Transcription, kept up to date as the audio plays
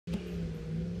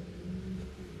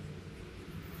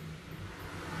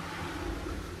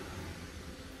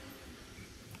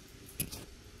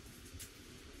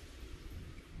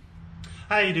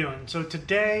How you doing? So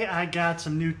today I got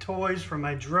some new toys for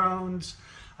my drones.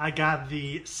 I got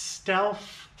the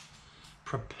Stealth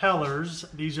propellers.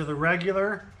 These are the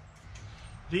regular.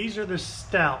 These are the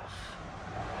Stealth.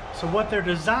 So what they're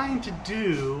designed to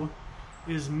do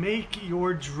is make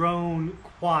your drone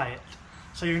quiet.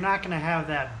 So you're not going to have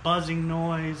that buzzing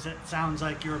noise that sounds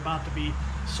like you're about to be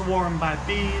swarmed by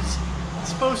bees. It's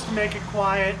supposed to make it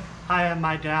quiet. I have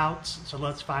my doubts, so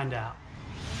let's find out.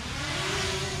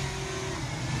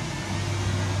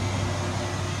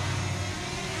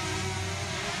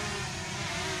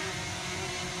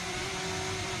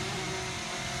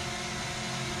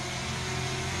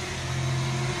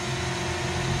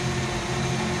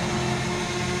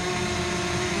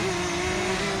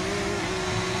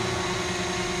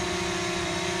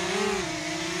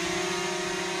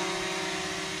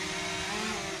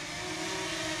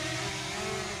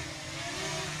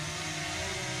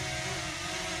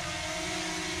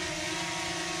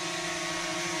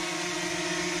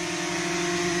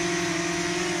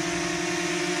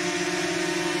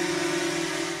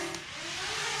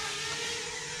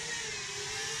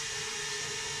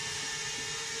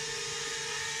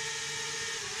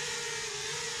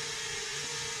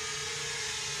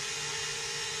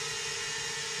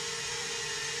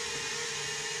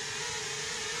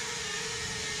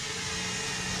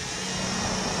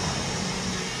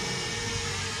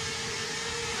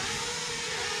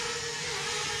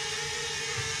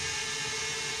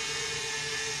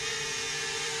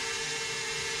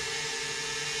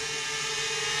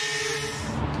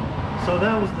 So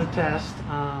that was the test.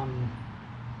 I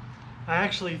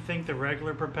actually think the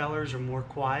regular propellers are more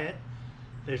quiet.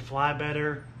 They fly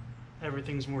better.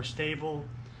 Everything's more stable.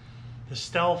 The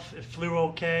Stealth, it flew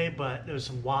okay, but there was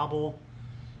some wobble.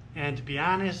 And to be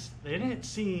honest, they didn't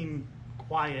seem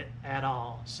quiet at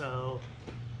all. So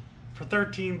for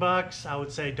 13 bucks, I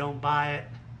would say don't buy it.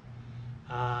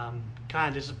 Kind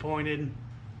of disappointed.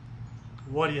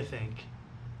 What do you think?